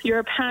 you're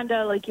a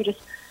Panda, you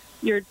just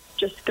you're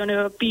just going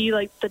to be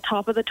like the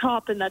top of the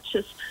top, and that's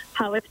just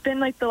how it's been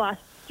like the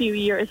last few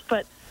years.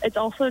 But it's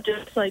also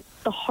just like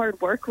the hard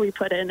work we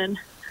put in, and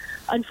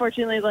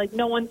unfortunately, like,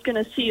 no one's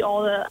going to see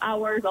all the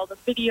hours, all the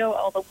video,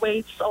 all the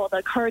weights, all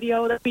the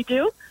cardio that we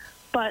do,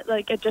 but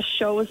like it just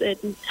shows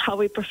in how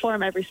we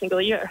perform every single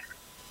year.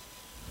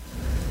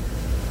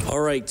 All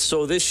right,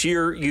 so this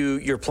year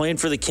you're playing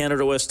for the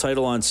Canada West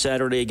title on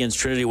Saturday against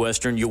Trinity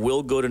Western. You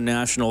will go to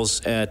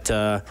nationals at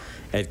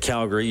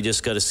Calgary. You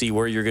just got to see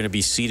where you're going to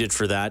be seated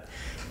for that.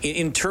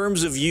 In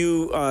terms of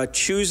you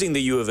choosing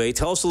the U of A,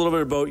 tell us a little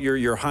bit about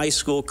your high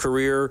school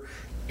career.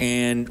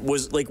 And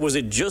was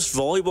it just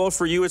volleyball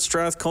for you at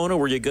Strathcona?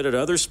 Were you good at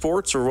other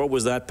sports, or what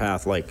was that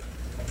path like?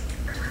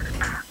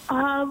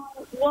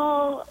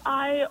 Well,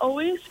 I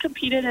always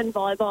competed in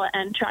volleyball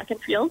and track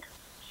and field.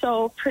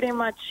 So pretty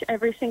much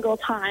every single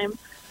time,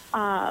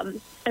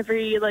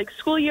 every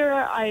school year,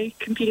 I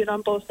competed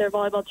on both their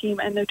volleyball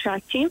team and their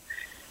track team.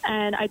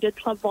 And I did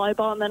club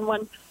volleyball. And then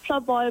when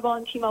club volleyball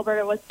and Team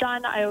Alberta was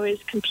done, I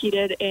always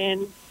competed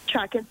in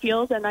track and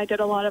field. And I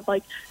did a lot of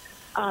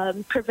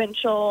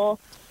provincial,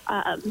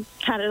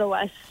 Canada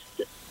West,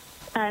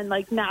 and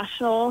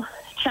national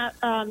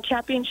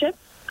championship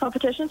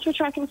competitions for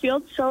track and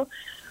field. So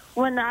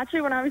when I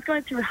was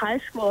going through high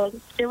school,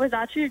 it was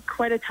actually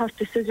quite a tough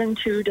decision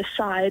to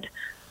decide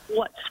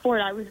what sport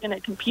I was going to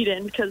compete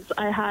in, because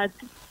I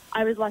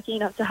was lucky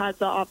enough to have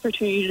the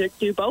opportunity to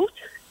do both.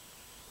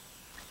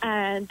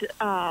 And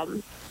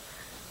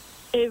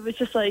it was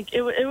just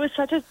it was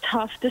such a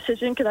tough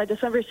decision, because I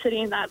just remember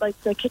sitting at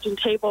the kitchen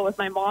table with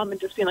my mom and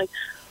just being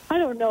I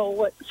don't know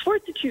what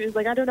sport to choose.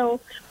 I don't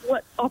know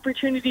what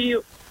opportunity,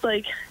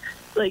 which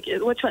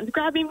one's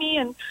grabbing me.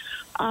 And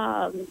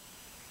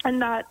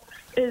that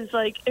is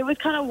it was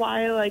kind of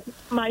why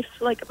my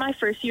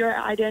first year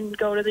I didn't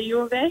go to the U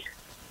of A.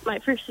 My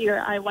first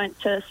year I went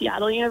to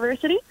Seattle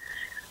University,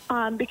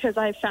 because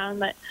I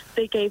found that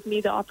they gave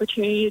me the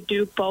opportunity to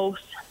do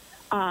both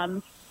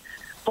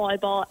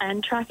volleyball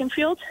and track and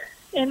field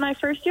in my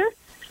first year.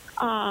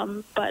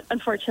 But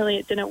unfortunately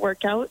it didn't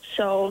work out.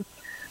 So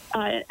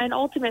and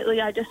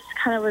ultimately I just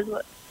kind of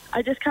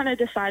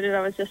decided,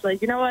 I was just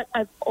you know what,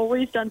 I've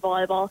always done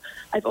volleyball.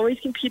 I've always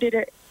competed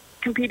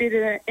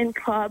in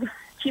club,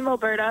 Team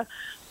Alberta,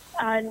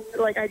 and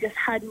I just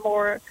had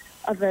more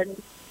of an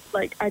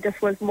I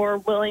just was more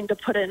willing to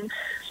put in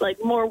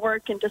more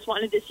work, and just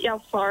wanted to see how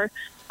far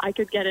I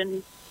could get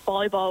in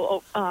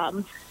volleyball.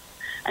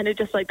 And it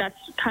just that's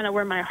kind of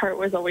where my heart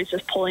was always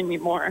just pulling me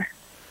more.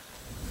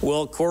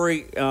 Well,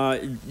 Corey,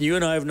 you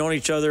and I have known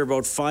each other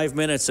about 5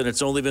 minutes, and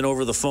it's only been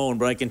over the phone,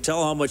 but I can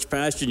tell how much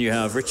passion you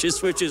have, which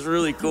is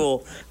really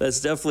cool. That's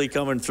definitely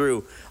coming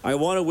through. I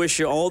want to wish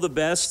you all the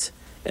best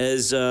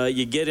as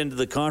you get into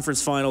the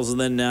conference finals and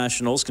then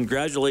nationals.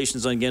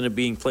 Congratulations on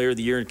being Player of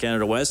the Year in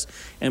Canada West.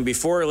 And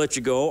before I let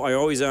you go, I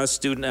always ask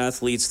student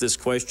athletes this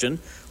question.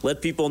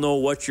 Let people know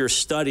what you're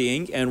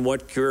studying and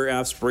what career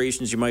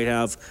aspirations you might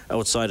have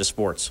outside of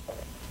sports.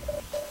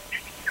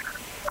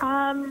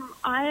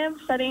 I am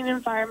studying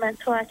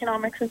environmental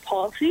economics and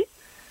policy.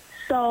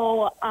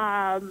 So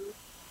I've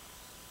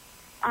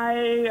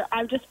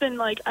just been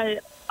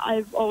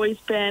I've always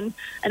been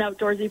an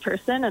outdoorsy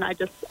person, and I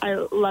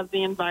love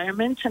the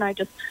environment, and I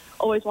just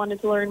always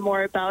wanted to learn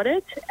more about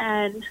it.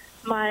 And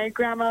my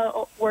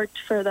grandma worked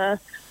for the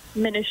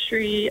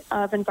Ministry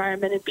of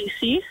Environment in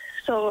BC,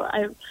 so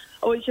I've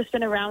always just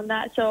been around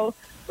that. So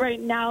right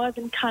now I've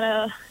been kind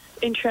of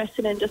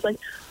interested in just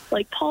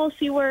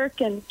policy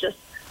work and just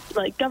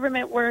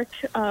government work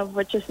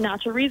with just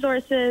natural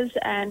resources,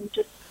 and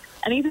just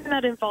anything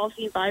that involves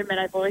the environment.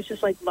 I've always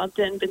just loved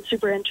it and been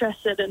super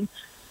interested, and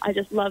I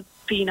just love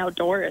being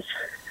outdoors.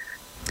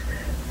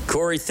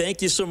 Corey,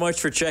 thank you so much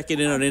for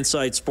checking in on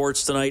Inside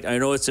Sports tonight. I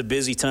know it's a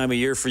busy time of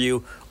year for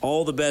you.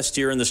 All the best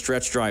here in the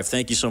stretch drive.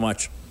 Thank you so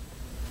much.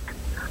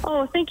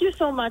 Oh, thank you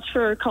so much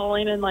for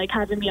calling and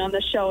having me on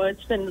the show.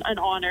 It's been an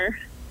honor.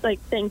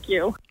 Thank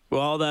you.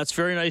 Well, that's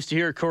very nice to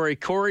hear, Corey.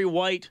 Corey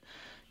White,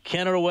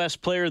 Canada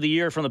West Player of the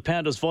Year from the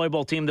Pandas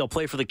volleyball team. They'll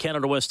play for the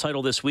Canada West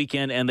title this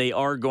weekend, and they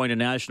are going to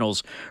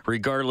nationals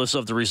regardless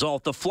of the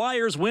result. The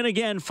Flyers win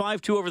again,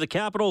 5-2 over the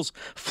Capitals.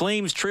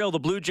 Flames trail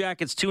the Blue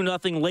Jackets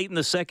 2-0 late in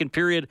the second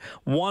period.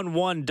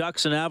 1-1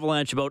 Ducks and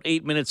Avalanche about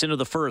 8 minutes into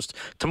the first.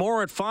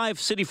 Tomorrow at 5,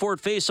 City Ford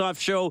Face-Off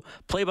Show,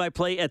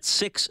 play-by-play at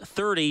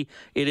 6:30.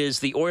 It is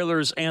the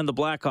Oilers and the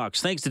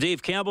Blackhawks. Thanks to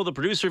Dave Campbell, the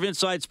producer of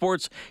Inside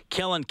Sports,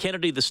 Kellen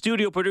Kennedy, the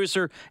studio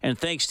producer, and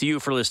thanks to you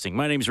for listening.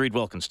 My name is Reed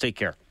Wilkins. Take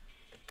care.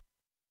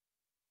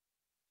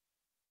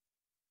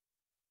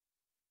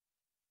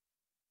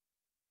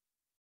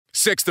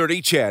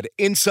 630 CHED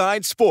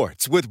Inside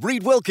Sports with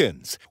Reed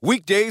Wilkins.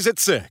 Weekdays at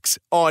 6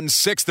 on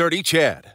 630 CHED.